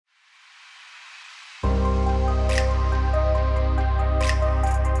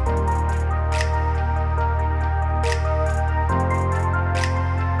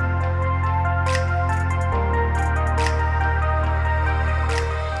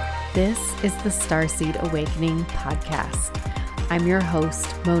This is the Starseed Awakening podcast. I'm your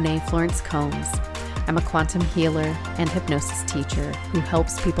host, Monet Florence Combs. I'm a quantum healer and hypnosis teacher who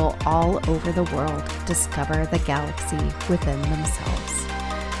helps people all over the world discover the galaxy within themselves.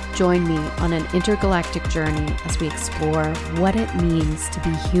 Join me on an intergalactic journey as we explore what it means to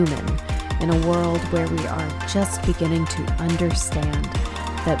be human in a world where we are just beginning to understand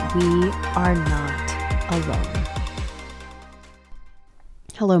that we are not alone.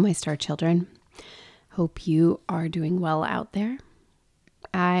 Hello, my star children. Hope you are doing well out there.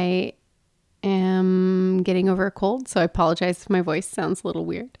 I am getting over a cold, so I apologize if my voice sounds a little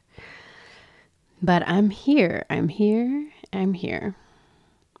weird. But I'm here. Even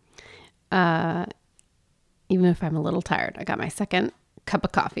if I'm a little tired, I got my second cup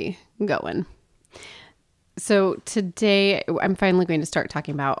of coffee going. So today I'm finally going to start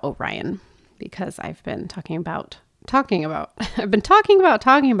talking about Orion because I've been talking about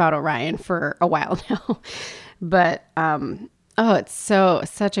Orion for a while now. But it's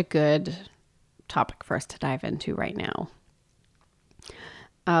such a good topic for us to dive into right now.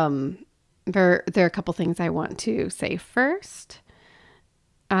 There are a couple things I want to say first.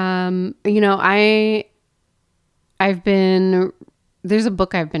 There's a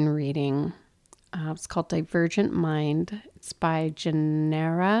book I've been reading. It's called Divergent Mind. It's by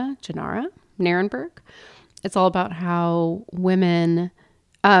Janara Narenberg. It's all about how women,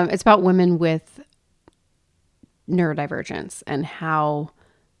 it's about women with neurodivergence and how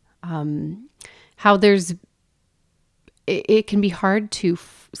it can be hard to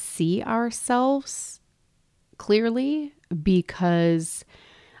see ourselves clearly because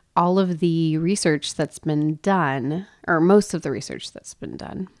all of the research that's been done, or most of the research that's been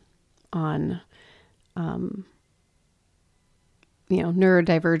done on,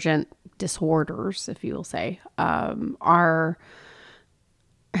 neurodivergent disorders, if you will say, have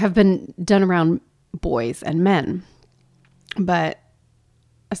been done around boys and men. But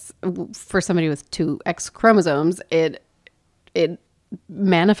for somebody with two X chromosomes, it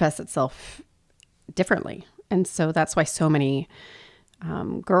manifests itself differently. And so that's why so many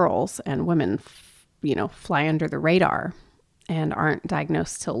girls and women, fly under the radar and aren't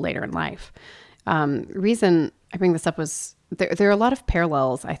diagnosed till later in life. Reason I bring this up was there are a lot of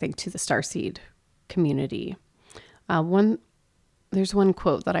parallels, I think, to the Starseed community. There's one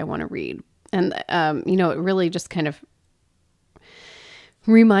quote that I want to read. And, it really just kind of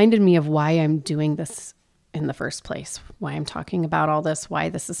reminded me of why I'm doing this in the first place, why I'm talking about all this, why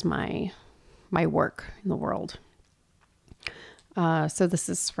this is my work in the world. So this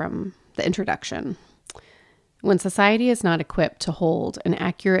is from the introduction. When society is not equipped to hold an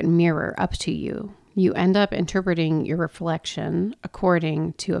accurate mirror up to you, you end up interpreting your reflection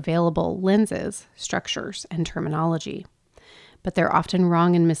according to available lenses, structures, and terminology. But they're often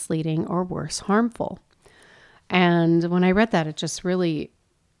wrong and misleading, or worse, harmful. And when I read that, it just really,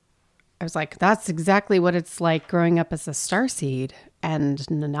 I was like, that's exactly what it's like growing up as a starseed and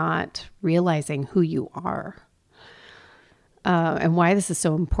not realizing who you are. And why this is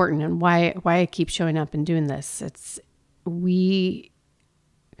so important and why I keep showing up and doing this.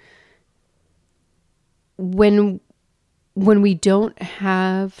 When we don't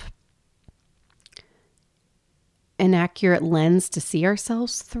have an accurate lens to see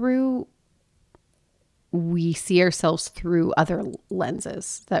ourselves through, we see ourselves through other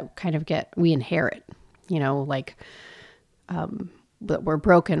lenses that kind of we inherit, that we're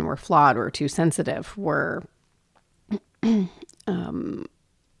broken, we're flawed, we're too sensitive, we're too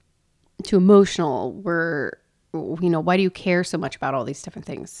emotional, why do you care so much about all these different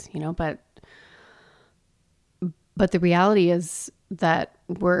things, but the reality is that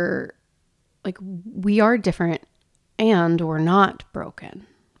we are different and we're not broken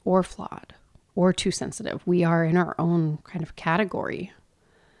or flawed or too sensitive. We are in our own kind of category.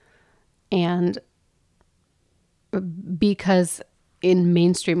 And because in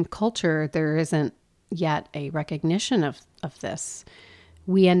mainstream culture, there isn't yet a recognition of this,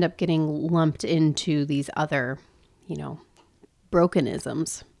 we end up getting lumped into these other,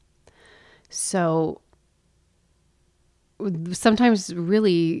 brokenisms. So sometimes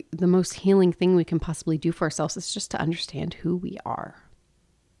really the most healing thing we can possibly do for ourselves is just to understand who we are.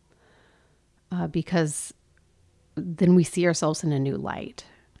 Because then we see ourselves in a new light.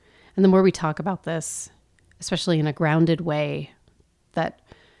 And the more we talk about this, especially in a grounded way that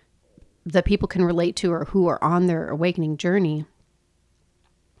people can relate to or who are on their awakening journey,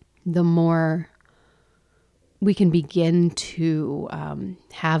 the more we can begin to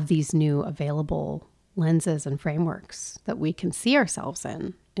have these new available lenses and frameworks that we can see ourselves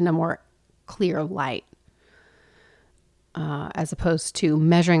in a more clear light. as opposed to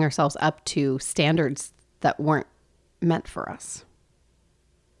measuring ourselves up to standards that weren't meant for us.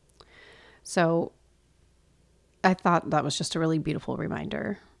 So I thought that was just a really beautiful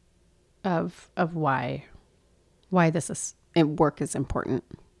reminder of why this work is important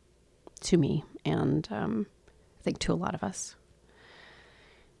to me, and I think to a lot of us.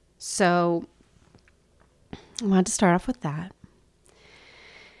 So I wanted to start off with that.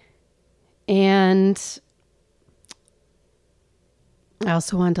 And I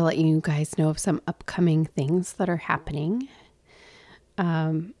also wanted to let you guys know of some upcoming things that are happening.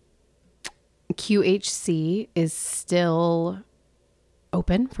 QHC is still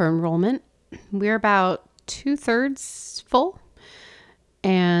open for enrollment. We're about 2/3 full,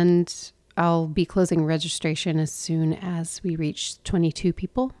 and I'll be closing registration as soon as we reach 22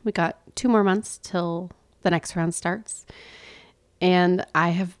 people. We got 2 more months till the next round starts. And I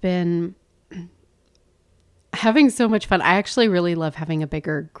have been having so much fun. I actually really love having a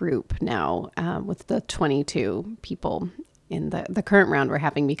bigger group now with the 22 people in the current round we're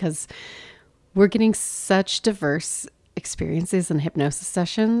having, because we're getting such diverse experiences and hypnosis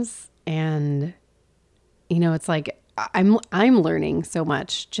sessions. And, you know, it's like I'm learning so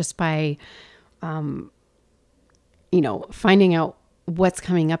much just by, finding out what's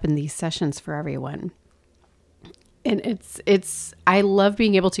coming up in these sessions for everyone. And I love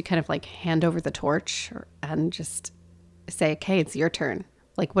being able to kind of like hand over the torch and just say, okay, it's your turn.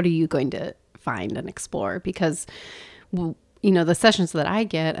 Like, what are you going to find and explore? Because, the sessions that I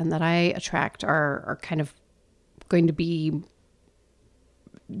get and that I attract are kind of going to be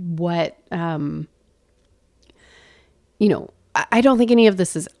what, I don't think any of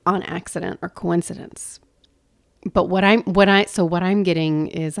this is on accident or coincidence. But what I'm getting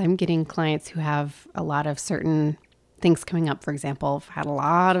is I'm getting clients who have a lot of certain things coming up. For example, I've had a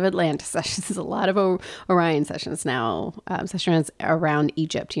lot of Atlantis sessions, a lot of Orion sessions now, sessions around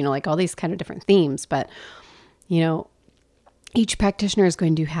Egypt, like all these kind of different themes. But, each practitioner is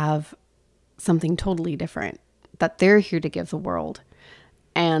going to have something totally different that they're here to give the world.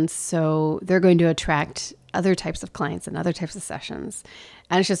 And so they're going to attract other types of clients and other types of sessions.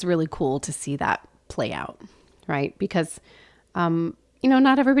 And it's just really cool to see that play out, right? Because,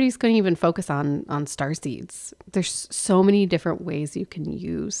 not everybody's going to even focus on starseeds. There's so many different ways you can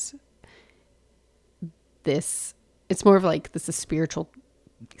use this. It's more of like this is spiritual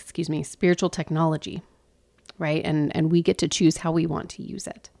technology, right? And we get to choose how we want to use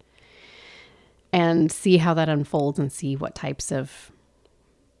it and see how that unfolds and see what types of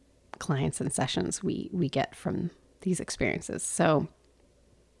clients and sessions we get from these experiences. So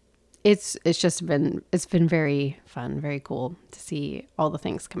it's been very fun, very cool to see all the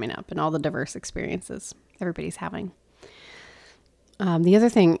things coming up and all the diverse experiences everybody's having. The other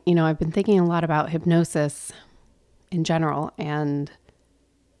thing, I've been thinking a lot about hypnosis in general and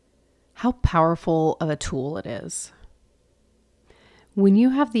how powerful of a tool it is. When you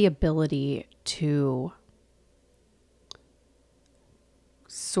have the ability to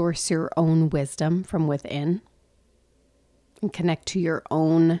source your own wisdom from within and connect to your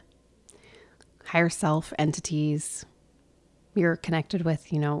own higher self entities you're connected with,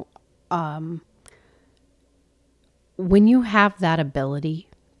 when you have that ability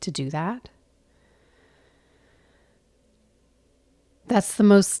to do that, that's the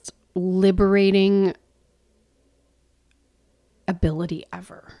most liberating ability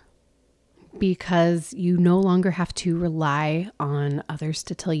ever, because you no longer have to rely on others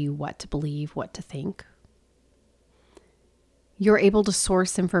to tell you what to believe, what to think. You're able to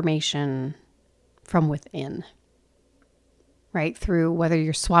source information from within, right? Through whether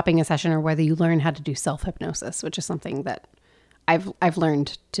you're swapping a session or whether you learn how to do self-hypnosis, which is something that I've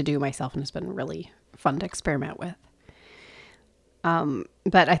learned to do myself and has been really fun to experiment with.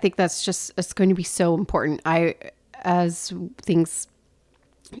 But I think it's going to be so important. As things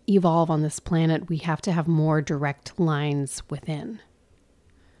evolve on this planet, we have to have more direct lines within.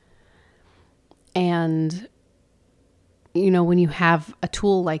 And, when you have a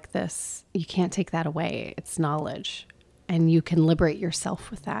tool like this, you can't take that away. It's knowledge, and you can liberate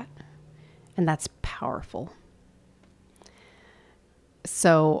yourself with that. And that's powerful.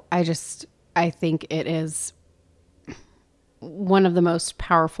 So I think it is one of the most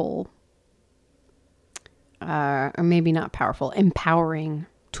powerful, or maybe not powerful, empowering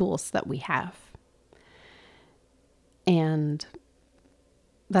tools that we have. And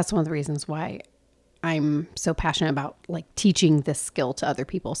that's one of the reasons why I'm so passionate about like teaching this skill to other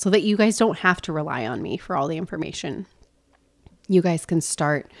people, so that you guys don't have to rely on me for all the information. You guys can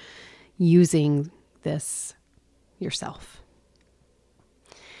start using this yourself.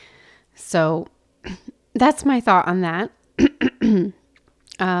 So that's my thought on that.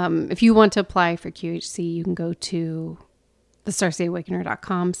 If you want to apply for QHC, you can go to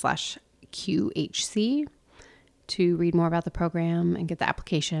thestarseedawakener.com/QHC to read more about the program and get the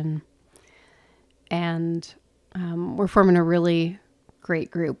application. And we're forming a really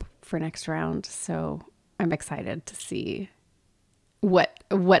great group for next round. So I'm excited to see what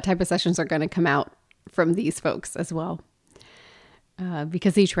type of sessions are going to come out from these folks as well,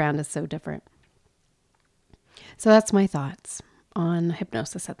 because each round is so different. So that's my thoughts on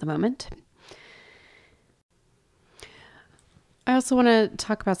hypnosis at the moment. I also want to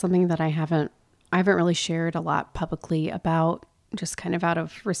talk about something that I haven't really shared a lot publicly about, just kind of out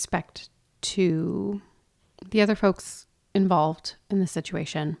of respect to the other folks involved in the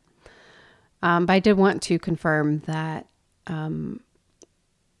situation. But I did want to confirm that,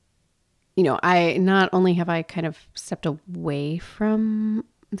 I not only have I kind of stepped away from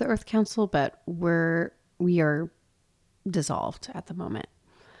the Earth Council, but we are dissolved at the moment.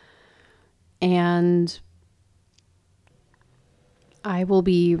 And I will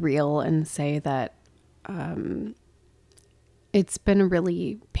be real and say that it's been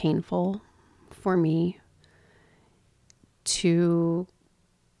really painful for me to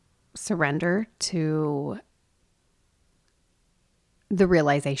surrender to the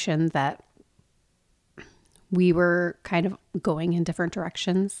realization that we were kind of going in different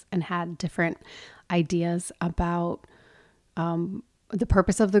directions and had different ideas about the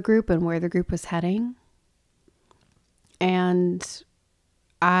purpose of the group and where the group was heading. And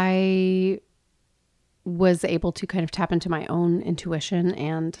I was able to kind of tap into my own intuition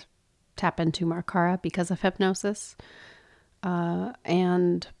and tap into Markara because of hypnosis.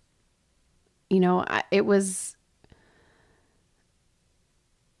 And,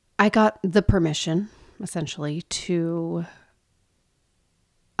 I got the permission, essentially, to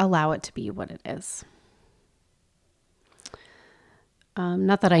allow it to be what it is.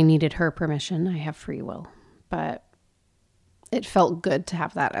 Not that I needed her permission, I have free will, but it felt good to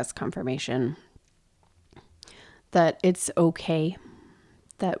have that as confirmation that it's okay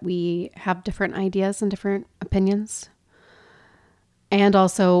that we have different ideas and different opinions. And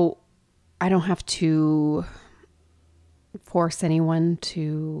also, I don't have to force anyone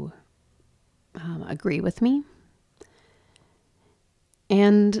to agree with me.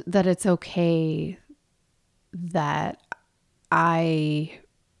 And that it's okay that I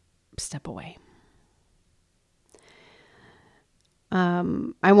step away.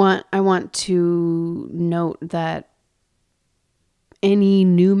 I want to note that any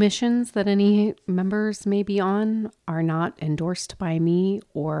new missions that any members may be on are not endorsed by me,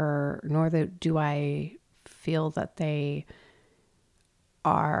 nor do I feel that they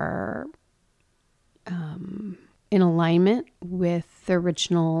are in alignment with the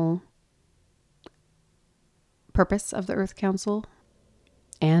original purpose of the Earth Council,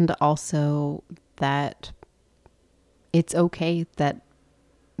 and also that it's okay that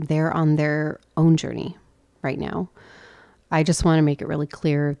they're on their own journey right now. I just want to make it really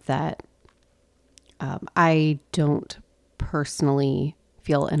clear that I don't personally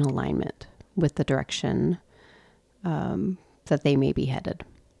feel in alignment with the direction that they may be headed,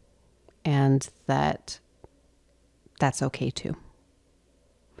 and that's okay too,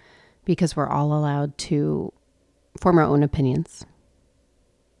 because we're all allowed to form our own opinions.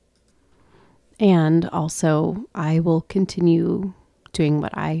 And also, I will continue doing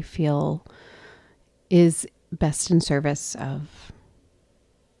what I feel is best in service of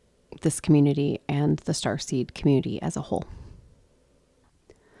this community and the Starseed community as a whole.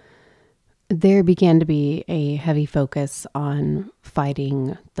 There began to be a heavy focus on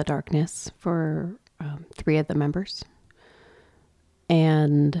fighting the darkness for 3 of the members.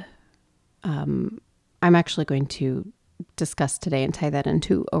 And I'm actually going to discuss today and tie that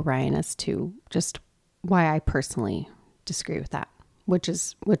into Orion as to just why I personally disagree with that, which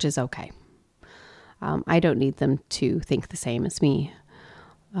is okay. I don't need them to think the same as me.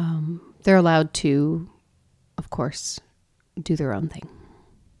 They're allowed to, of course, do their own thing.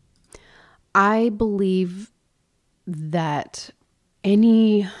 I believe that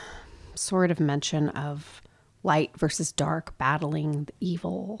any sort of mention of light versus dark, battling the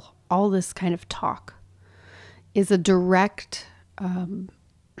evil, all this kind of talk is a direct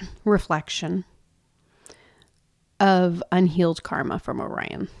reflection of unhealed karma from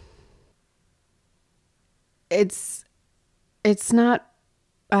Orion. It's not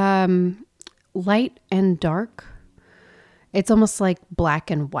light and dark. It's almost like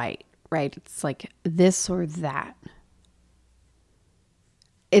black and white, right? It's like this or that.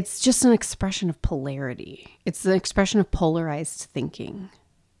 It's just an expression of polarity. It's an expression of polarized thinking.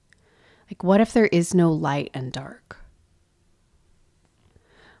 Like, what if there is no light and dark?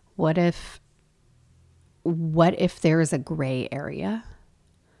 What if there is a gray area?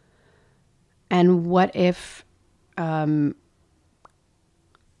 And what if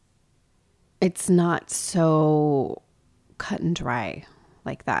it's not so cut and dry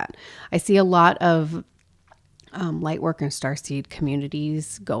like that? I see a lot of Lightwork and Starseed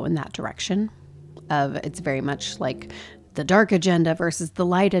communities go in that direction of it's very much like the dark agenda versus the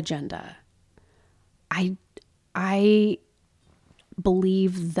light agenda. I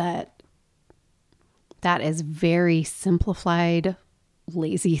believe that is very simplified,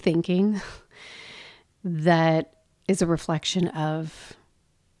 lazy thinking that is a reflection of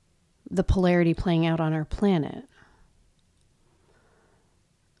the polarity playing out on our planet.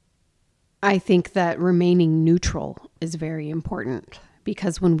 I think that remaining neutral is very important,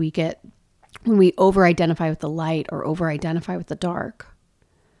 because when we over-identify with the light or over-identify with the dark,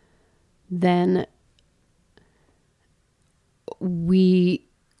 then we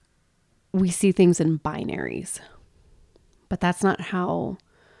see things in binaries. But that's not how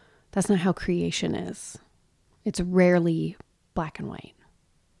creation is. It's rarely black and white.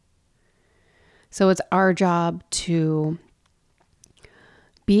 So it's our job to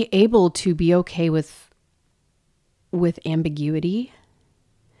be able to be okay with ambiguity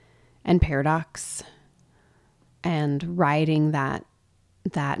and paradox and riding that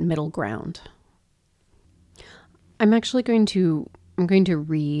middle ground. I'm going to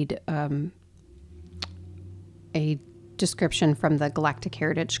read a description from the Galactic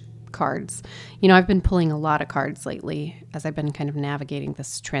Heritage cards. I've been pulling a lot of cards lately as I've been kind of navigating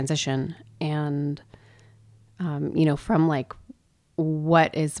this transition, and from like,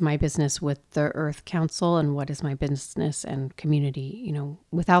 what is my business with the Earth Council and what is my business and community,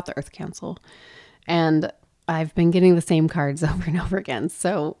 without the Earth Council. And I've been getting the same cards over and over again.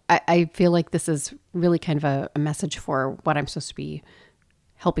 So I feel like this is really kind of a message for what I'm supposed to be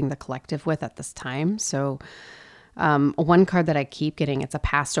helping the collective with at this time. So one card that I keep getting, it's a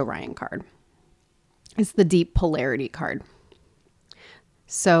past Orion card. It's the deep polarity card.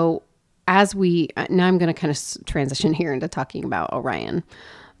 So now I'm going to kind of transition here into talking about Orion.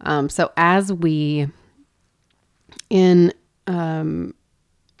 So as we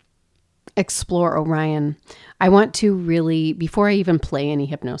explore Orion, I want to really, before I even play any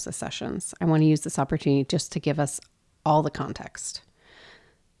hypnosis sessions, I want to use this opportunity just to give us all the context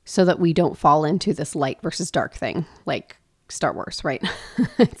so that we don't fall into this light versus dark thing like Star Wars, right?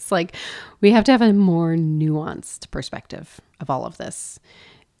 It's like we have to have a more nuanced perspective of all of this.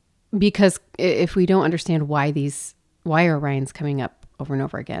 Because if we don't understand why Orion's coming up over and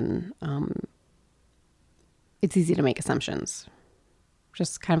over again, it's easy to make assumptions.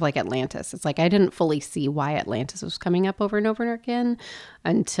 Just kind of like Atlantis. It's like I didn't fully see why Atlantis was coming up over and over again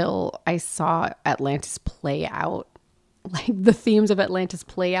until I saw Atlantis play out. Like the themes of Atlantis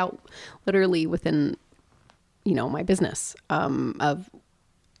play out literally within, my business of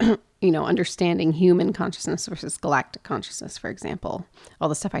understanding human consciousness versus galactic consciousness, for example. All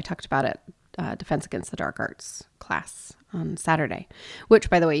the stuff I talked about at Defense Against the Dark Arts class on Saturday, which,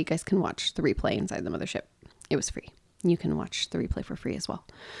 by the way, you guys can watch the replay inside the mothership. It was free. You can watch the replay for free as well.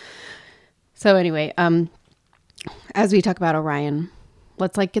 So anyway, as we talk about Orion,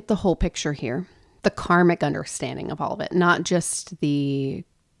 let's get the whole picture here. The karmic understanding of all of it, not just from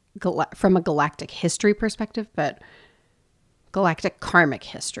a galactic history perspective, but galactic karmic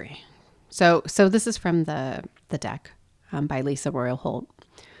history. So this is from the deck by Lisa Royal Holt.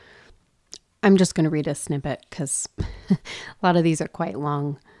 I'm just going to read a snippet because a lot of these are quite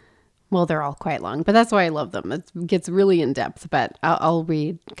long. Well, they're all quite long, but that's why I love them. It gets really in depth, but I'll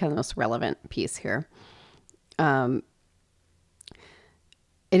read kind of the most relevant piece here. It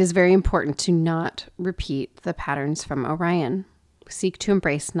is very important to not repeat the patterns from Orion. Seek to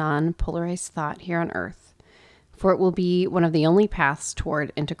embrace non-polarized thought here on Earth, for it will be one of the only paths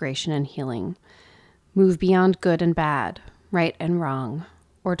toward integration and healing. Move beyond good and bad, right and wrong,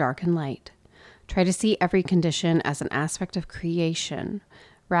 or dark and light. Try to see every condition as an aspect of creation,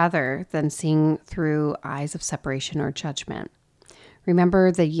 rather than seeing through eyes of separation or judgment.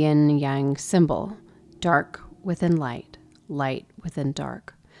 Remember the yin-yang symbol, dark within light, light within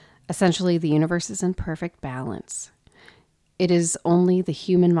dark. Essentially, the universe is in perfect balance. It is only the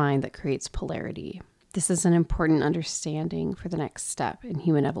human mind that creates polarity. This is an important understanding for the next step in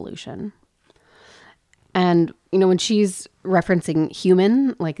human evolution. And, when she's referencing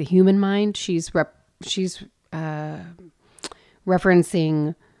human, like the human mind, she's referencing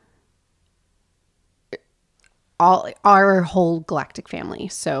our whole galactic family.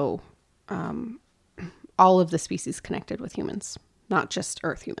 So all of the species connected with humans, not just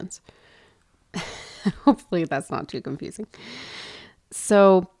Earth humans. Hopefully that's not too confusing.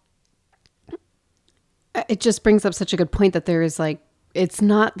 So it just brings up such a good point that there is like, it's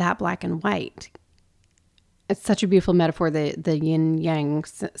not that black and white. It's such a beautiful metaphor, the yin yang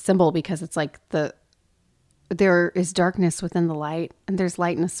symbol, because it's like there is darkness within the light, and there's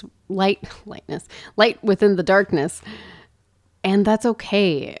light within the darkness. And that's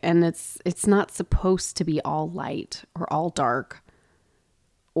okay. And it's not supposed to be all light or all dark,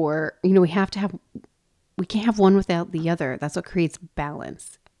 or, we can't have one without the other. That's what creates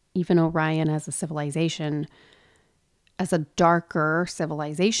balance. Even Orion as a civilization, as a darker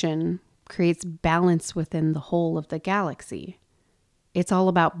civilization, creates balance within the whole of the galaxy. It's all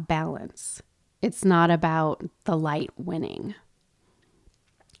about balance. It's not about the light winning.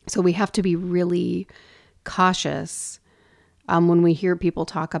 So we have to be really cautious when we hear people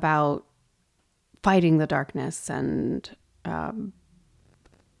talk about fighting the darkness and,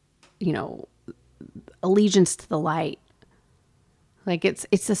 allegiance to the light. Like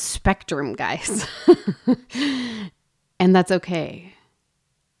it's a spectrum, guys. And that's okay.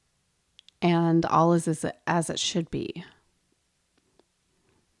 And all is as it should be.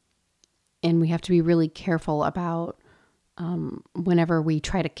 And we have to be really careful about whenever we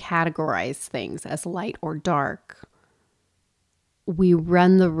try to categorize things as light or dark, we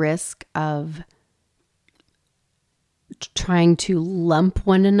run the risk of trying to lump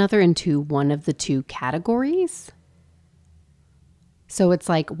one another into one of the two categories. So it's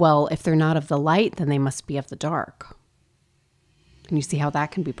like, well, if they're not of the light, then they must be of the dark. And you see how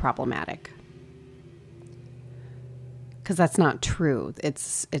that can be problematic. Because that's not true.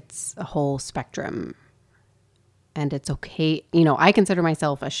 It's a whole spectrum. And it's okay. I consider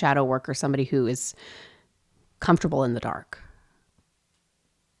myself a shadow worker, somebody who is comfortable in the dark.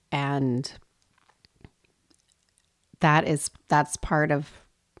 And that's part of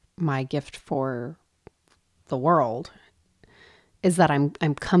my gift for the world, is that I'm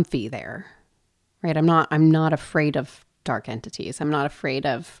comfy there, right? I'm not afraid of dark entities. I'm not afraid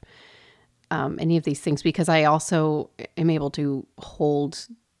of any of these things, because I also am able to hold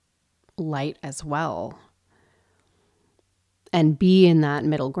light as well and be in that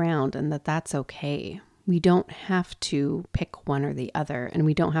middle ground, and that's okay. We don't have to pick one or the other, and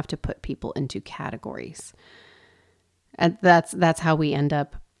we don't have to put people into categories. And that's how we end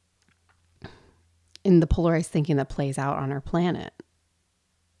up in the polarized thinking that plays out on our planet,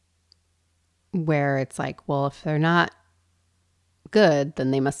 where it's like, well, if they're not good,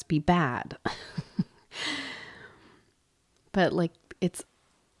 then they must be bad. But like, it's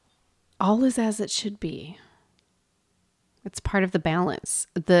all is as it should be. It's part of the balance.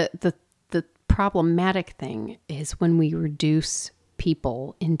 The problematic thing is when we reduce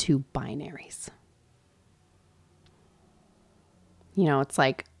people into binaries. It's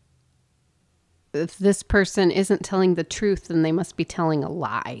like, if this person isn't telling the truth, then they must be telling a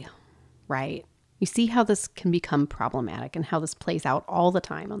lie, right? You see how this can become problematic and how this plays out all the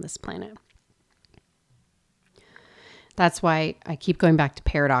time on this planet. That's why I keep going back to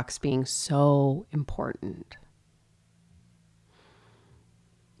paradox being so important.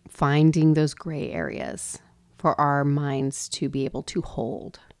 Finding those gray areas for our minds to be able to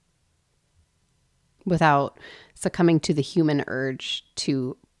hold without succumbing to the human urge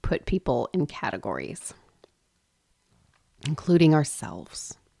to put people in categories, including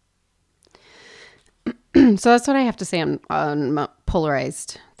ourselves. So that's what I have to say on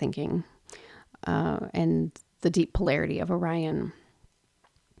polarized thinking and the deep polarity of Orion.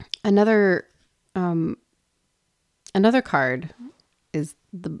 Another card is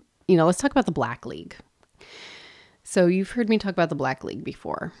let's talk about the Black League. So you've heard me talk about the Black League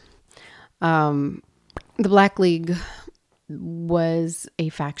before. The Black League was a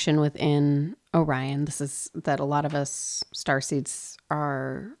faction within Orion. This is that a lot of us starseeds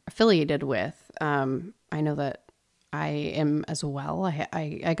are affiliated with. I know that I am as well.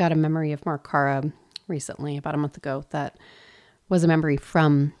 I got a memory of Markara recently, about a month ago, that was a memory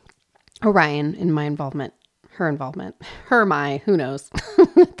from Orion in my involvement, who knows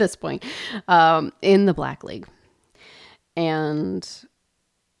at this point, in the Black League. And,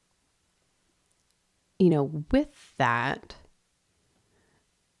 with that,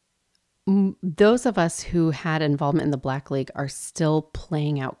 those of us who had involvement in the Black League are still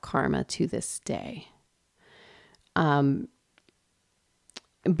playing out karma to this day.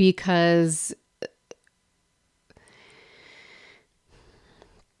 Because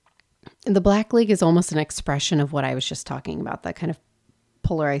the Black League is almost an expression of what I was just talking about, that kind of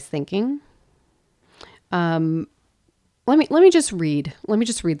polarized thinking. Let me just read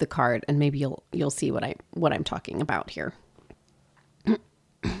the card, and maybe you'll see what I'm talking about here.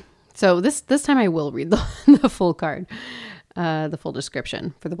 So this time I will read the full card, the full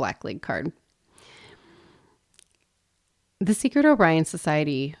description for the Black League card. The secret Orion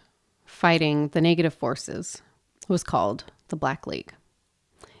Society fighting the negative forces was called the Black League.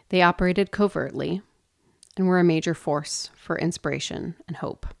 They operated covertly and were a major force for inspiration and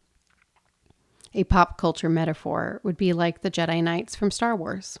hope. A pop culture metaphor would be like the Jedi Knights from Star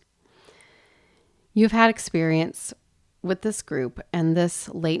Wars. You've had experience with this group, and this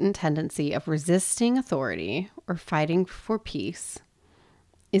latent tendency of resisting authority or fighting for peace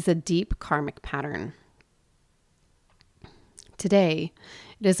is a deep karmic pattern. Today,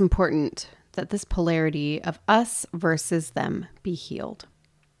 it is important that this polarity of us versus them be healed.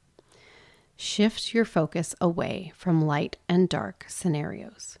 Shift your focus away from light and dark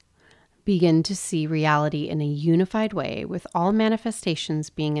scenarios. Begin to see reality in a unified way, with all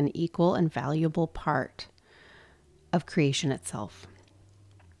manifestations being an equal and valuable part of creation itself.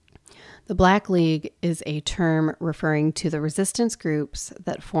 The Black League is a term referring to the resistance groups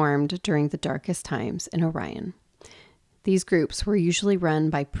that formed during the darkest times in Orion. These groups were usually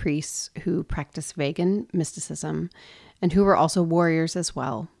run by priests who practiced vegan mysticism and who were also warriors as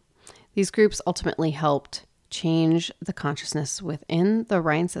well. These groups ultimately helped change the consciousness within the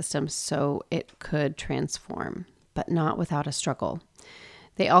Orion system so it could transform, but not without a struggle.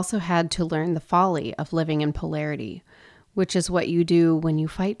 They also had to learn the folly of living in polarity, which is what you do when you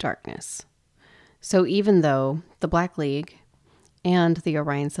fight darkness. So even though the Black League and the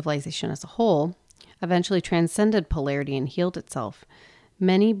Orion civilization as a whole eventually transcended polarity and healed itself,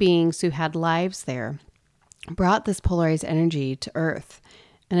 many beings who had lives there brought this polarized energy to Earth,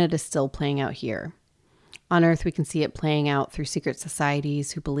 and it is still playing out here. On Earth, we can see it playing out through secret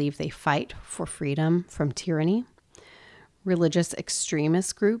societies who believe they fight for freedom from tyranny, religious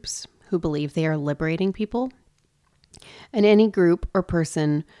extremist groups who believe they are liberating people, and any group or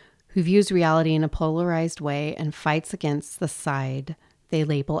person who views reality in a polarized way and fights against the side they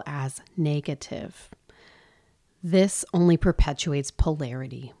label as negative. This only perpetuates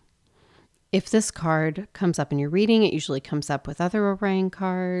polarity. If this card comes up in your reading, it usually comes up with other Orion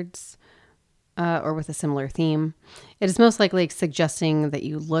cards or with a similar theme. It is most likely suggesting that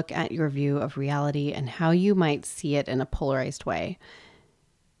you look at your view of reality and how you might see it in a polarized way.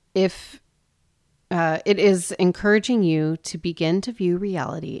 If it is encouraging you to begin to view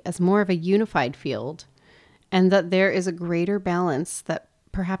reality as more of a unified field, and that there is a greater balance that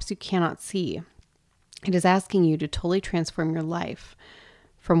perhaps you cannot see. It is asking you to totally transform your life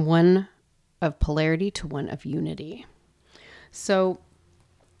from one of polarity to one of unity. So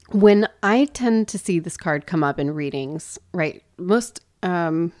when I tend to see this card come up in readings, right,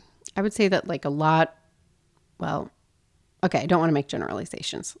 I would say that like a lot, well, okay, I don't want to make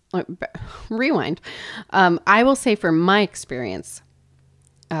generalizations. Rewind. I will say for my experience,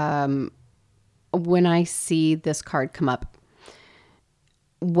 when I see this card come up,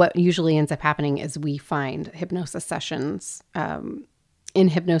 what usually ends up happening is we find hypnosis sessions, in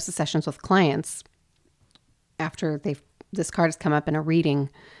hypnosis sessions with clients, after this card has come up in a reading,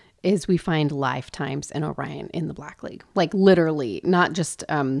 is we find lifetimes in Orion in the Black League. Like literally, not just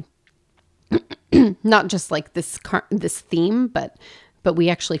not just like this theme, but we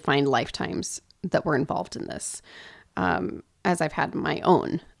actually find lifetimes that were involved in this, as I've had my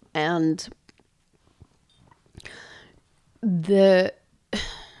own. And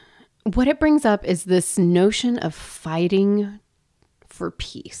what it brings up is this notion of fighting for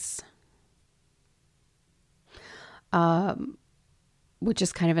peace, which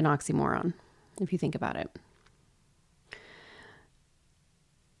is kind of an oxymoron if you think about it.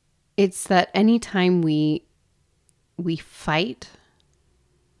 It's that anytime we fight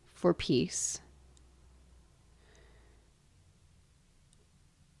for peace,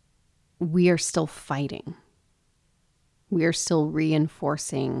 we are still fighting. We are still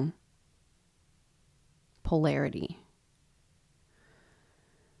reinforcing polarity.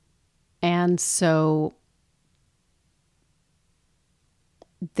 And so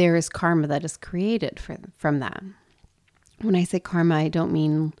there is karma that is created from that. When I say karma, I don't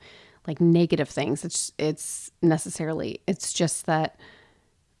mean like negative things. It's just that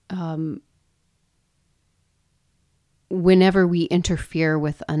whenever we interfere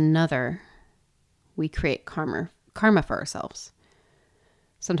with another, we create karma for ourselves.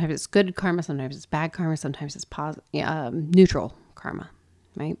 Sometimes it's good karma, sometimes it's bad karma, sometimes it's neutral karma,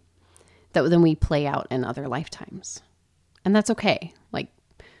 right? That then we play out in other lifetimes. And that's okay. Like,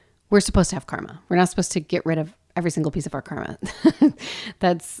 we're supposed to have karma. We're not supposed to get rid of every single piece of our karma.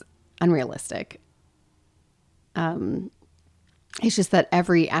 That's unrealistic. It's just that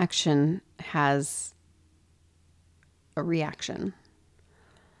every action has a reaction.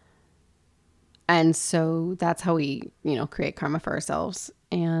 And so that's how we, create karma for ourselves.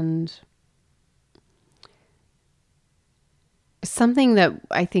 And something that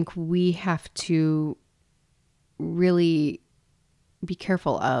I think we have to really be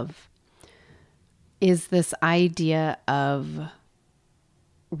careful of is this idea of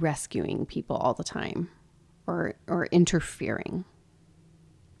rescuing people all the time or interfering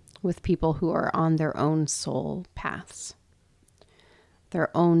with people who are on their own soul paths,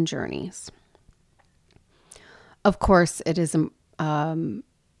 their own journeys. Of course, it is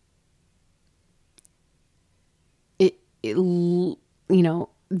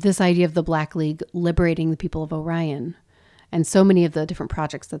this idea of the Black League liberating the people of Orion, and so many of the different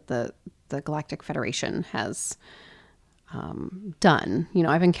projects that the Galactic Federation has done.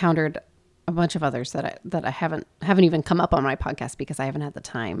 I've encountered a bunch of others that I haven't even come up on my podcast because I haven't had the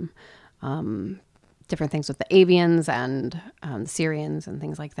time. Different things with the Avians and the Syrians and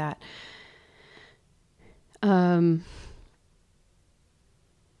things like that.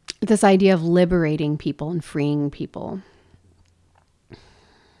 This idea of liberating people and freeing people.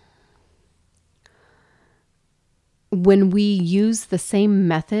 When we use the same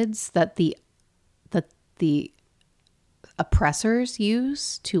methods that the oppressors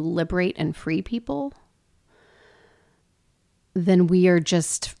use to liberate and free people, then we are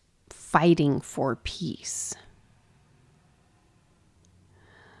just fighting for peace.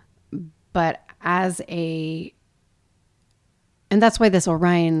 But and that's why this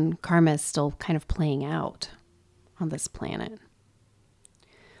Orion karma is still kind of playing out on this planet.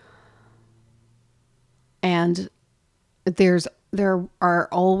 And there are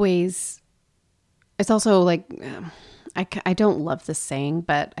always, it's also like, I don't love this saying,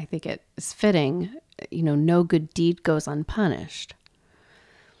 but I think it is fitting, no good deed goes unpunished.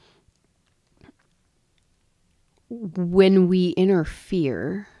 When we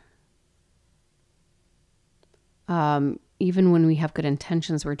interfere, even when we have good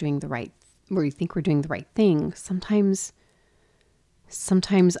intentions, we think we're doing the right thing, sometimes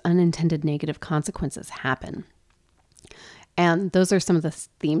unintended negative consequences happen. And those are some of the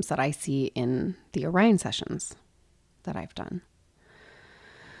themes that I see in the Orion sessions that I've done,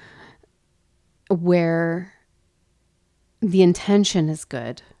 where the intention is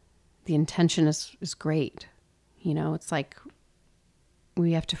good. The intention is great. It's like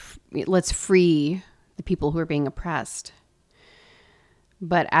we have to, let's free the people who are being oppressed.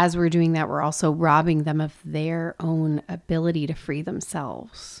 But as we're doing that, we're also robbing them of their own ability to free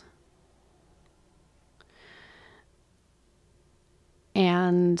themselves.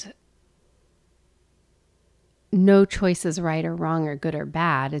 And no choice is right or wrong or good or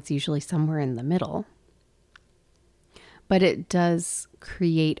bad. It's usually somewhere in the middle. But it does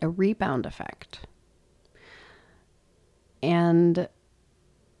create a rebound effect. And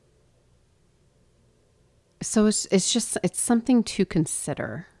so it's something to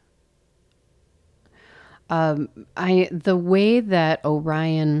consider. The way that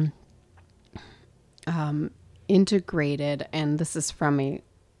Orion integrated, and this is from a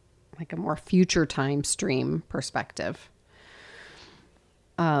more future time stream perspective,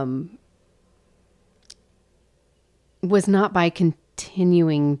 was not by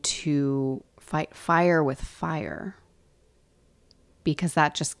continuing to fight fire with fire, because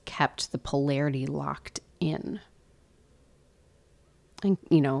that just kept the polarity locked in. And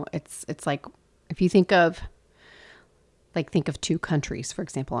it's like, if you think of two countries, for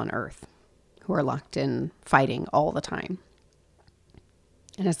example, on Earth, who are locked in fighting all the time.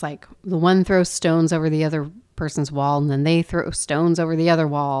 And it's like the one throws stones over the other person's wall, and then they throw stones over the other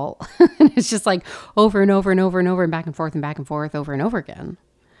wall. And it's just like over and over and over and over and back and forth over and over again.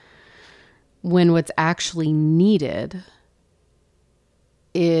 When what's actually needed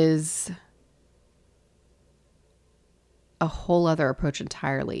is a whole other approach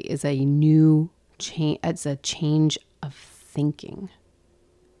entirely, is a new change. It's a change of thinking.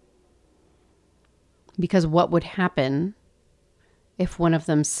 Because what would happen if one of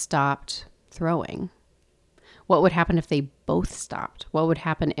them stopped throwing? What would happen if they both stopped? What would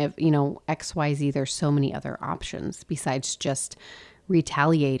happen if, XYZ, there's so many other options besides just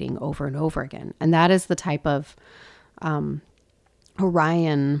retaliating over and over again. And that is the type of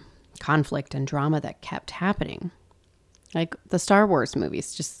Orion conflict and drama that kept happening. Like the Star Wars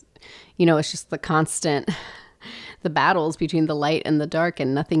movies, just, it's just the constant, the battles between the light and the dark,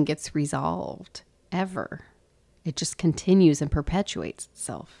 and nothing gets resolved ever. It just continues and perpetuates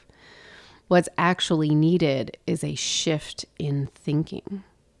itself. What's actually needed is a shift in thinking.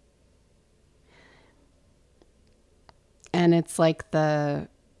 And it's like that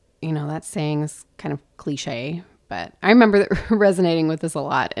saying is kind of cliche, but I remember resonating with this a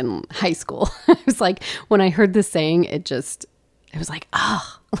lot in high school. It was like, when I heard this saying, it was like,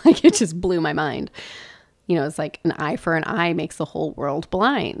 it just blew my mind. It's like an eye for an eye makes the whole world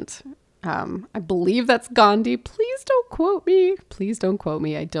blind. I believe that's Gandhi. Please don't quote me. Please don't quote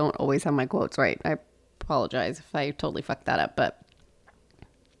me. I don't always have my quotes right. I apologize if I totally fucked that up,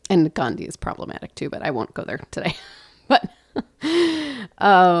 and Gandhi is problematic too, but I won't go there today. but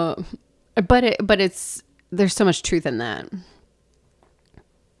there's so much truth in that.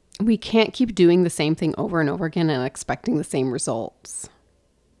 We can't keep doing the same thing over and over again and expecting the same results.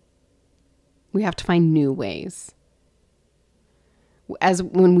 We have to find new ways. As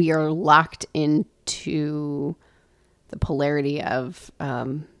when we are locked into the polarity of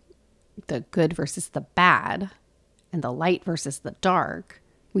the good versus the bad and the light versus the dark,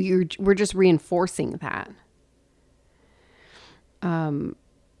 we're just reinforcing that.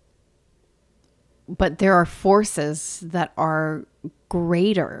 But there are forces that are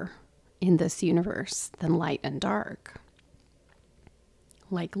greater in this universe than light and dark.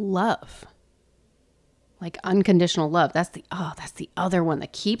 Like love. Like unconditional love. That's the other one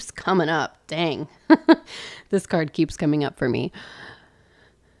that keeps coming up. Dang. This card keeps coming up for me.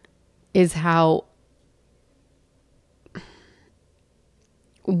 Is how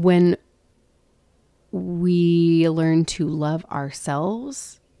when we learn to love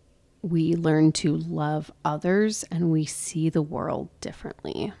ourselves, we learn to love others, and we see the world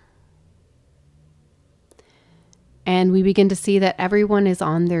differently. And we begin to see that everyone is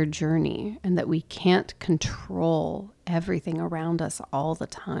on their journey and that we can't control everything around us all the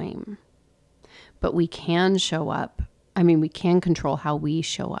time. But we can show up. We can control how we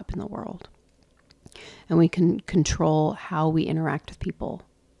show up in the world. And we can control how we interact with people.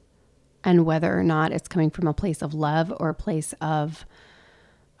 And whether or not it's coming from a place of love or a place of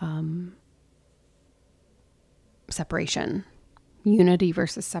separation. Unity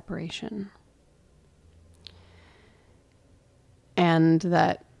versus separation. And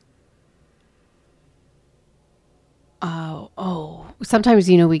that, sometimes,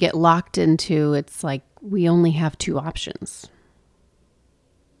 we get locked into, it's like we only have two options.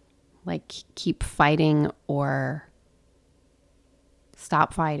 Like keep fighting or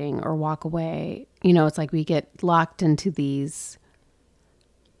stop fighting or walk away. It's like we get locked into these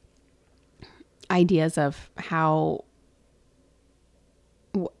ideas of how,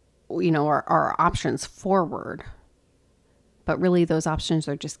 our options forward. But really those options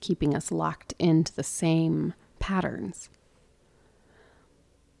are just keeping us locked into the same patterns.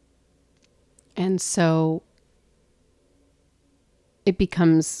 And so it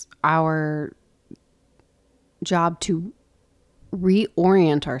becomes our job to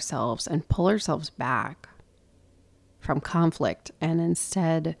reorient ourselves and pull ourselves back from conflict and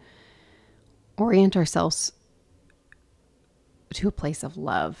instead orient ourselves to a place of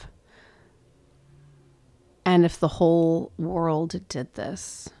love. And if the whole world did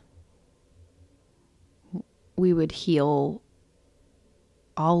this, we would heal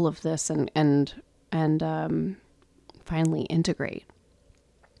all of this and finally integrate.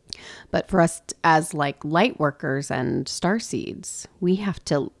 But for us as like light workers and starseeds, we have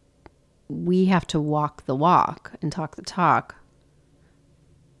to walk the walk and talk the talk.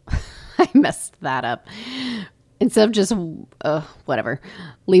 I messed that up. Instead of just whatever,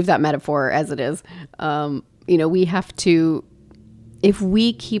 leave that metaphor as it is. We have to, if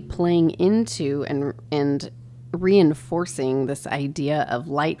we keep playing into and reinforcing this idea of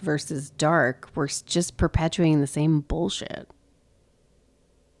light versus dark, we're just perpetuating the same bullshit.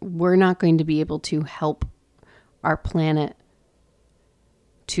 We're not going to be able to help our planet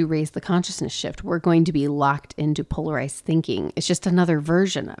to raise the consciousness shift. We're going to be locked into polarized thinking. It's just another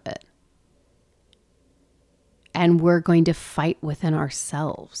version of it. And we're going to fight within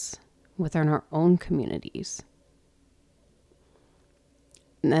ourselves, within our own communities,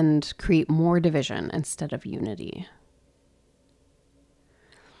 and create more division instead of unity.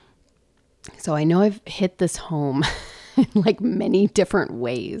 So I know I've hit this home in like many different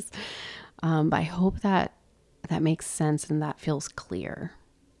ways, but I hope that makes sense and that feels clear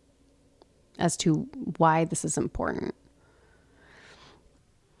as to why this is important.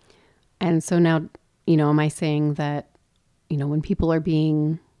 And so now, am I saying that, when people are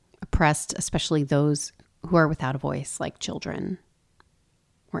being oppressed, especially those who are without a voice, like children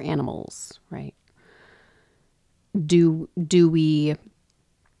or animals, right? Do we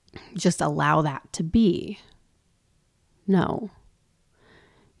just allow that to be? No.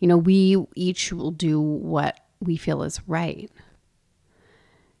 We each will do what we feel is right.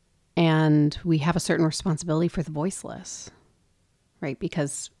 And we have a certain responsibility for the voiceless, right?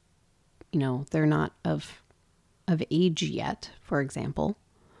 Because, they're not of age yet, for example.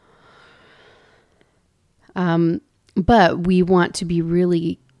 But we want to be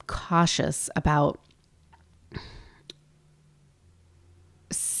really cautious about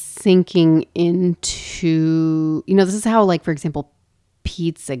sinking into, this is how, like, for example,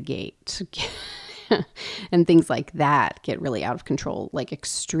 Pizzagate and things like that get really out of control, like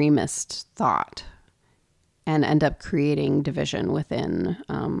extremist thought, and end up creating division within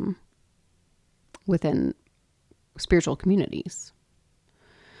spiritual communities.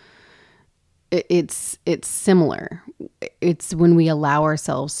 It's similar. It's when we allow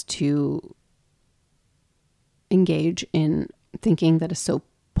ourselves to engage in thinking that is so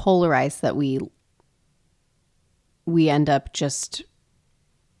polarized that we end up just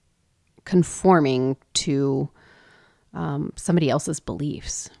conforming to somebody else's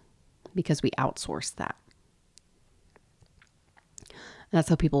beliefs because we outsource that. And that's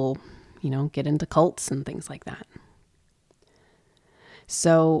how people, get into cults and things like that.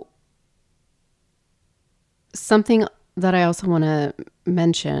 So something that I also want to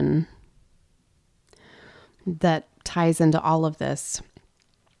mention that ties into all of this,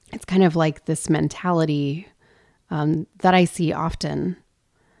 it's kind of like this mentality that I see often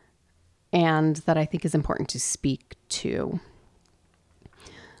and that I think is important to speak to.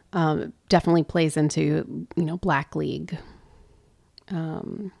 Definitely plays into, Black League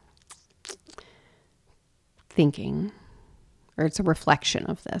thinking, or it's a reflection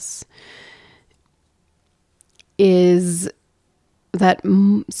of this, is that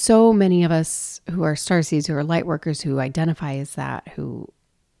so many of us who are starseeds, who are light workers, who identify as that, who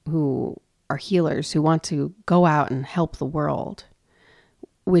are healers, who want to go out and help the world,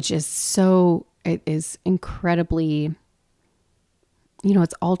 which is it is incredibly,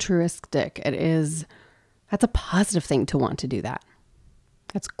 it's altruistic. That's a positive thing to want to do that.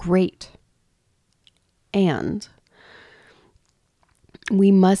 That's great. And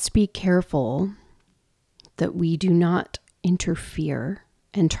we must be careful that we do not interfere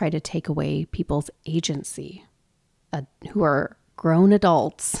and try to take away people's agency, who are grown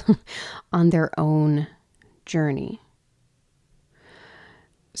adults on their own journey.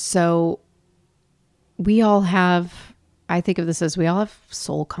 So we all have, I think of this as, we all have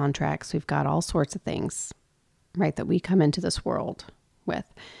soul contracts. We've got all sorts of things, right, that we come into this world with.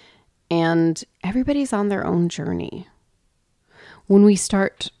 And everybody's on their own journey. When we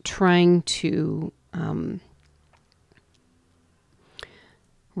start trying to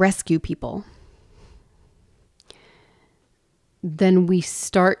rescue people, then we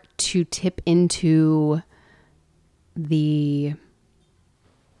start to tip into the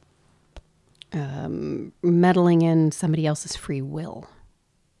meddling in somebody else's free will,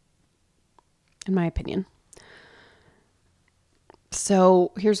 in my opinion.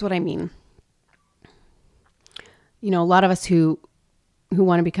 So here's what I mean. A lot of us who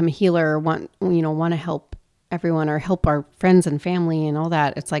want to become a healer, want to help everyone or help our friends and family and all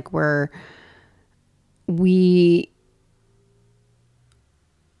that. It's like we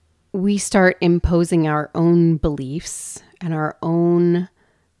start imposing our own beliefs and our own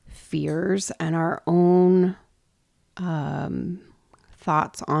fears and our own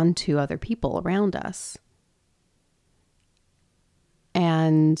thoughts onto other people around us.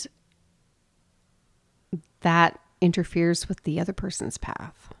 And that interferes with the other person's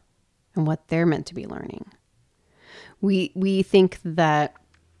path and what they're meant to be learning. We think that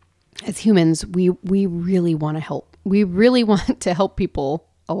as humans, we really want to help. We really want to help people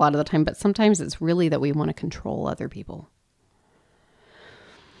a lot of the time, but sometimes it's really that we want to control other people.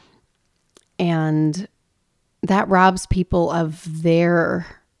 And that robs people of their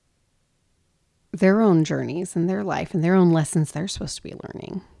own journeys and their life and their own lessons they're supposed to be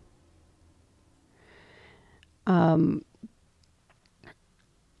learning.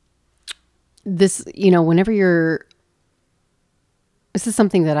 This, this is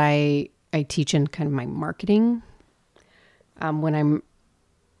something that I teach in kind of my marketing. When I'm,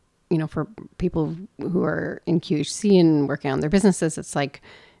 for people who are in QHC and working on their businesses, it's like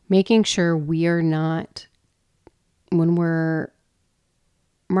making sure we are not, when we're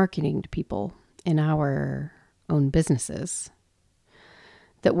marketing to people in our own businesses,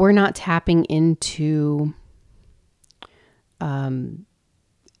 that we're not tapping into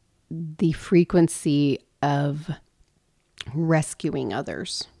the frequency of rescuing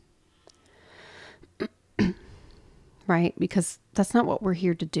others, right? Because that's not what we're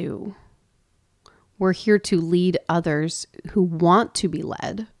here to do. We're here to lead others who want to be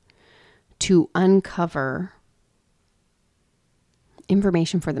led to uncover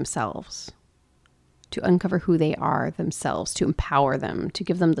information for themselves, to uncover who they are themselves, to empower them, to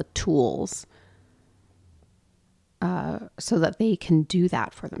give them the tools so that they can do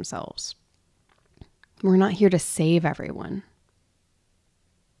that for themselves. We're not here to save everyone.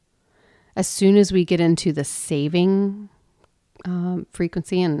 As soon as we get into the saving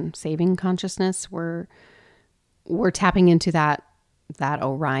frequency and saving consciousness, we're tapping into that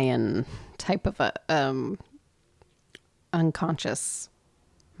Orion type of a unconscious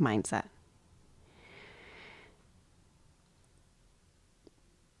mindset.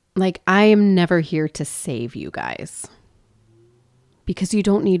 Like, I am never here to save you guys because you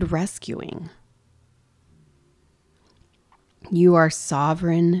don't need rescuing. You are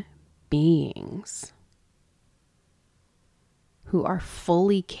sovereign beings who are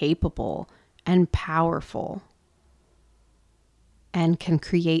fully capable and powerful and can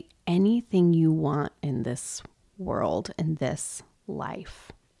create anything you want in this world, in this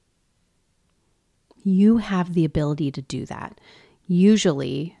life. You have the ability to do that.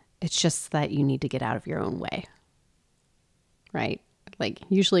 Usually, it's just that you need to get out of your own way, right? Like,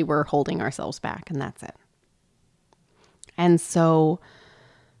 usually we're holding ourselves back, and that's it. And so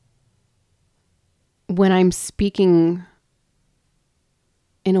when I'm speaking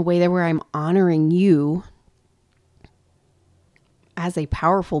in a way that where I'm honoring you as a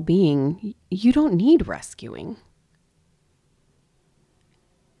powerful being, you don't need rescuing.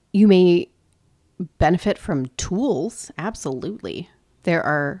 You may benefit from tools, absolutely. There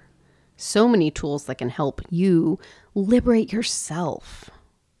are so many tools that can help you liberate yourself,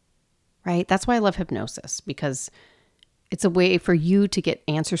 right? That's why I love hypnosis, because it's a way for you to get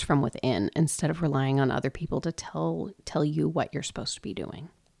answers from within instead of relying on other people to tell you what you're supposed to be doing.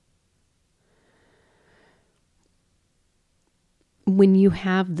 When you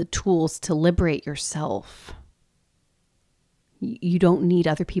have the tools to liberate yourself, you don't need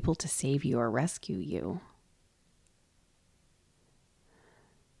other people to save you or rescue you.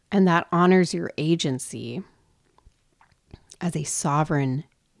 And that honors your agency as a sovereign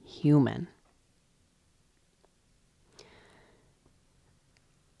human.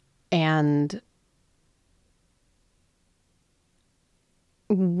 And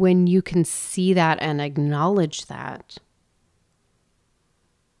when you can see that and acknowledge that,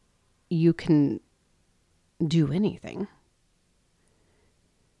 you can do anything.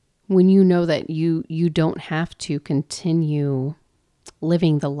 When you know that you don't have to continue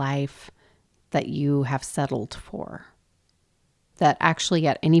living the life that you have settled for. That actually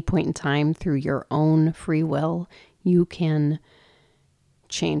at any point in time through your own free will, you can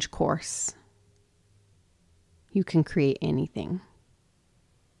change course. You can create anything.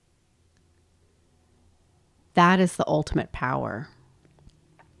 That is the ultimate power.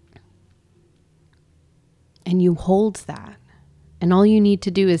 And you hold that. And all you need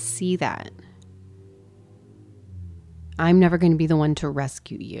to do is see that. I'm never going to be the one to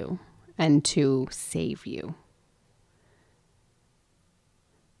rescue you and to save you.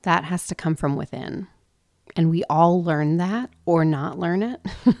 That has to come from within. And we all learn that or not learn it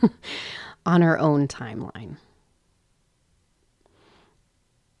on our own timeline.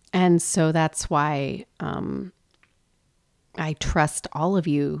 And so that's why I trust all of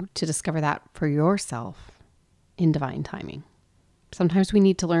you to discover that for yourself in divine timing. Sometimes we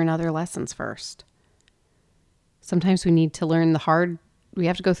need to learn other lessons first. Sometimes we need to learn we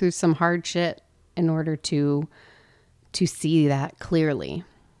have to go through some hard shit in order to see that clearly.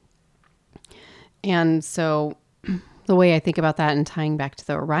 And so the way I think about that and tying back to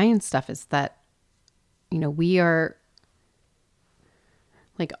the Orion stuff is that, we are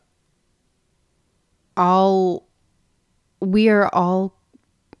like all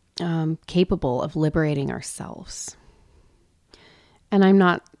capable of liberating ourselves. And I'm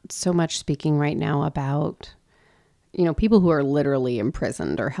not so much speaking right now about, people who are literally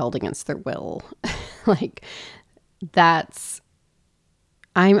imprisoned or held against their will. Like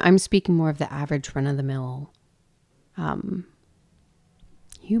I'm speaking more of the average run-of-the-mill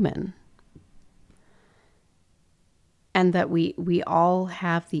human. And that we all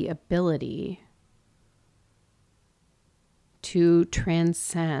have the ability to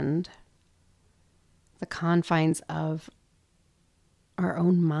transcend the confines of our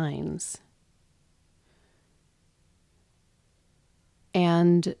own minds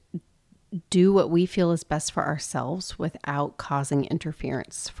and do what we feel is best for ourselves without causing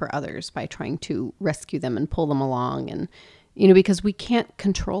interference for others by trying to rescue them and pull them along. And, because we can't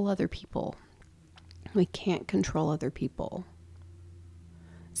control other people. We can't control other people.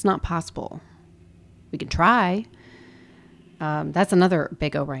 It's not possible. We can try. That's another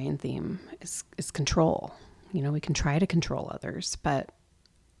big Orion theme is control. We can try to control others, but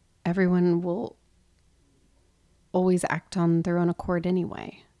everyone will always act on their own accord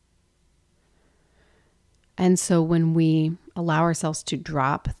anyway. And so when we allow ourselves to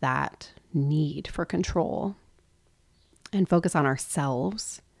drop that need for control and focus on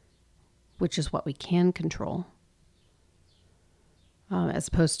ourselves, which is what we can control, as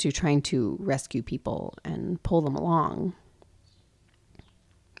opposed to trying to rescue people and pull them along,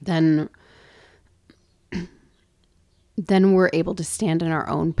 then we're able to stand in our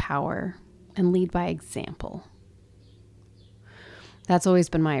own power and lead by example. That's always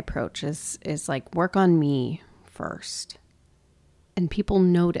been my approach, is like, work on me first. And people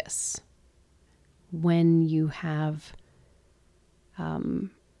notice when you have,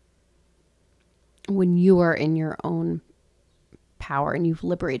 when you are in your own power and you've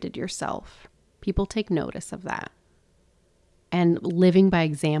liberated yourself. People take notice of that. And living by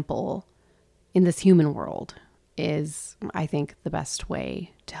example in this human world is, I think, the best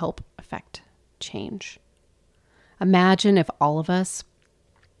way to help affect change. Imagine if all of us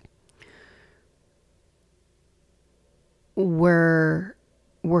were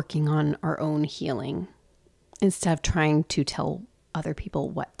working on our own healing instead of trying to tell other people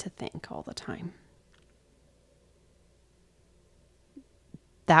what to think all the time.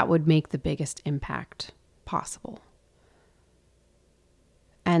 That would make the biggest impact possible.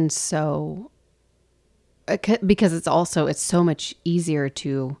 And so, because it's so much easier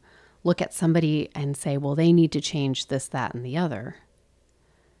to look at somebody and say, well, they need to change this, that, and the other,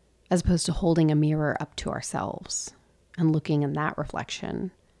 as opposed to holding a mirror up to ourselves and looking in that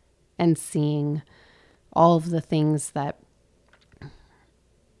reflection and seeing all of the things that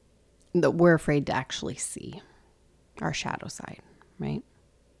we're afraid to actually see, our shadow side, right?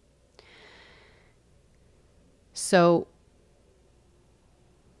 So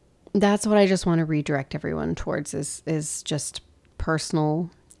that's what I just want to redirect everyone towards, is just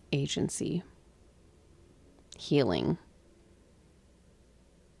personal agency, healing,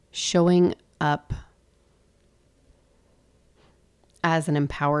 showing up as an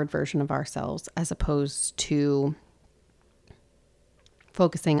empowered version of ourselves, as opposed to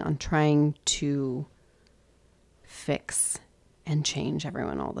focusing on trying to fix and change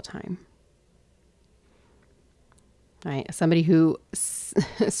everyone all the time. Right? As somebody who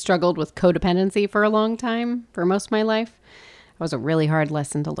struggled with codependency for a long time, for most of my life, it was a really hard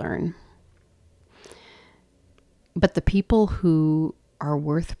lesson to learn. But the people who are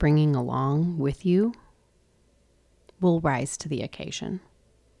worth bringing along with you will rise to the occasion.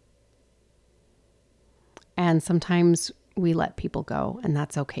 And sometimes we let people go, and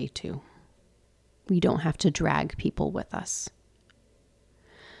that's okay too. We don't have to drag people with us.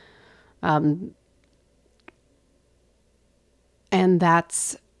 And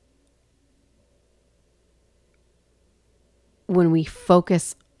that's when we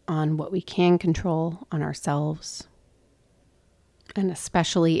focus on what we can control, on ourselves, and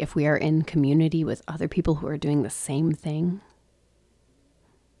especially if we are in community with other people who are doing the same thing.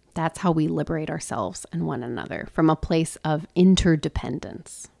 That's how we liberate ourselves and one another from a place of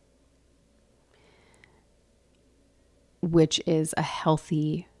interdependence, which is a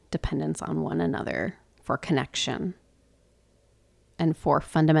healthy dependence on one another for connection and for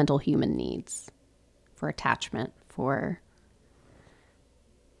fundamental human needs, for attachment, for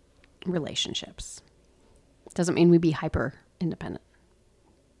relationships. Doesn't mean we be hyper independent,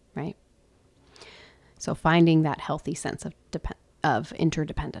 right? So finding that healthy sense of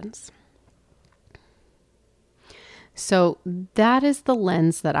interdependence. So that is the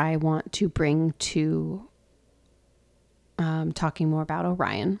lens that I want to bring to talking more about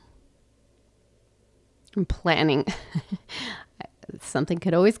Orion. I'm planning, something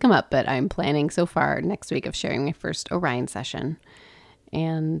could always come up, but I'm planning so far next week of sharing my first Orion session.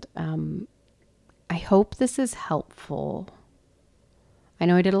 And I hope this is helpful. I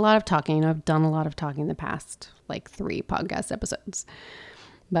know I did a lot of talking. I've done a lot of talking in the past, like 3 podcast episodes.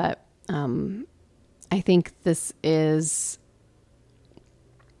 But I think this is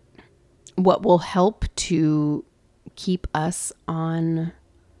what will help to keep us on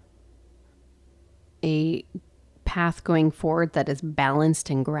a path going forward that is balanced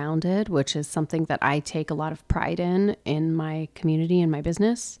and grounded, which is something that I take a lot of pride in my community and my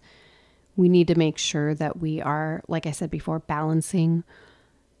business. We need to make sure that we are, like I said before, balancing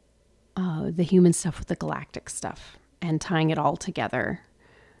the human stuff with the galactic stuff and tying it all together,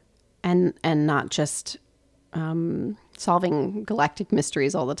 and not just solving galactic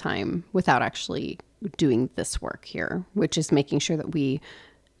mysteries all the time without actually doing this work here, which is making sure that we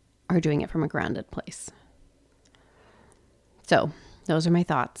are doing it from a grounded place. So those are my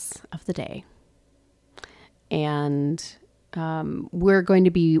thoughts of the day. And we're going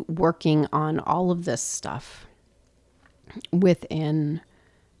to be working on all of this stuff within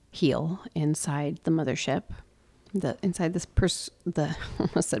Heal, inside the mothership, inside this I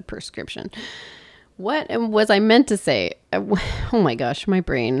almost said prescription. What was I meant to say? Oh my gosh, my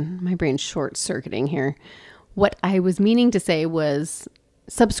brain's short circuiting here. What I was meaning to say was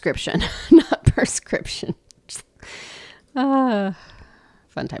subscription, not prescription. Fun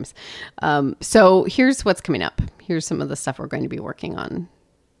times. So here's what's coming up. Here's some of the stuff we're going to be working on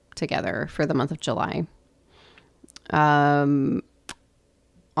together for the month of July. On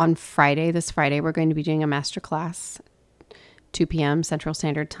this Friday, we're going to be doing a masterclass, 2 p.m. Central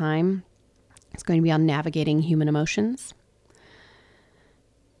Standard Time. It's going to be on navigating human emotions,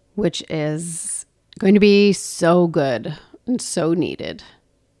 which is going to be so good and so needed.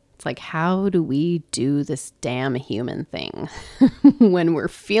 It's like, how do we do this damn human thing when we're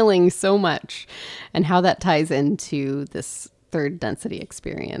feeling so much, and how that ties into this third density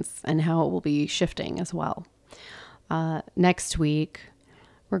experience and how it will be shifting as well. Next week,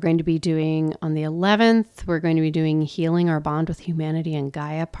 we're going to be doing, on the 11th, we're going to be doing Healing Our Bond with Humanity and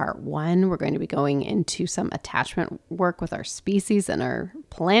Gaia, Part 1. We're going to be going into some attachment work with our species and our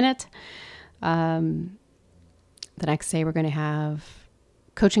planet. The next day, we're going to have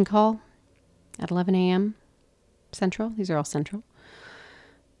coaching call at 11 a.m. Central. These are all Central.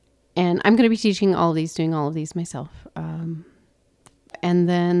 And I'm going to be teaching all of these, doing all of these myself. And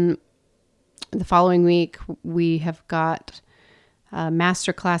then the following week, we have got a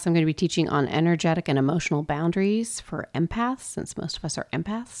masterclass. I'm going to be teaching on energetic and emotional boundaries for empaths, since most of us are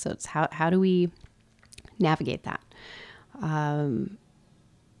empaths. So it's how do we navigate that? On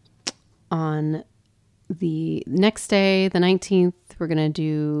the next day, the 19th, we're going to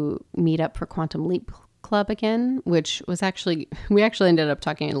do meet up for Quantum Leap Club again, which was we actually ended up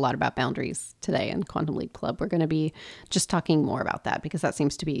talking a lot about boundaries today in Quantum Leap Club. We're going to be just talking more about that because that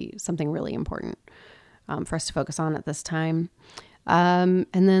seems to be something really important for us to focus on at this time. And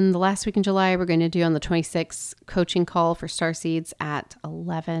then the last week in July, we're going to do on the 26th coaching call for Starseeds at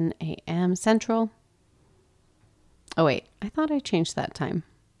 11 a.m. Central. Oh, wait, I thought I changed that time.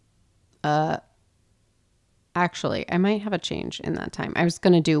 Actually, I might have a change in that time. I was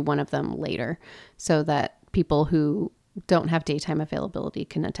going to do one of them later so that people who don't have daytime availability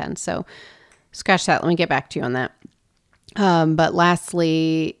can attend. So scratch that. Let me get back to you on that. But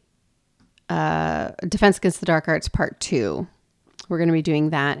lastly, Defense Against the Dark Arts Part 2. We're going to be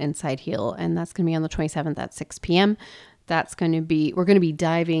doing that inside Heal, and that's going to be on the 27th at 6 p.m. We're going to be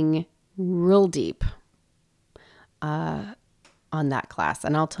diving real deep on that class.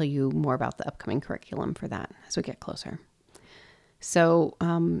 And I'll tell you more about the upcoming curriculum for that as we get closer. So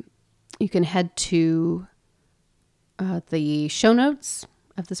you can head to the show notes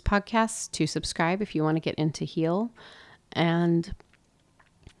of this podcast to subscribe if you want to get into Heal. And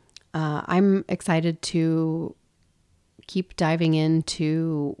I'm excited to keep diving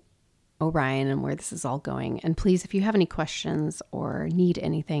into Orion and where this is all going. And please, if you have any questions or need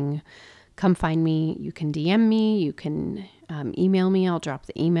anything, come find me. You can DM me. You can email me. I'll drop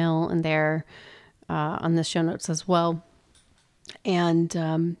the email in there on the show notes as well.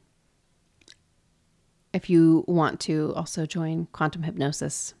 And if you want to also join Quantum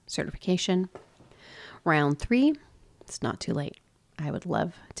Hypnosis Certification, round 3, it's not too late. I would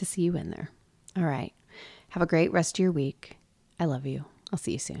love to see you in there. All right. Have a great rest of your week. I love you. I'll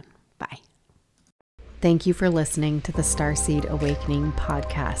see you soon. Bye. Thank you for listening to the Starseed Awakening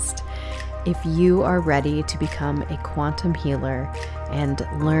podcast. If you are ready to become a quantum healer and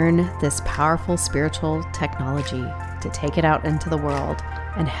learn this powerful spiritual technology to take it out into the world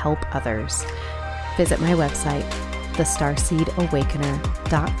and help others, visit my website,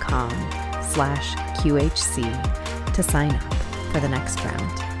 thestarseedawakener.com/QHC to sign up for the next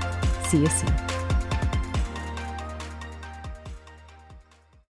round. See you soon.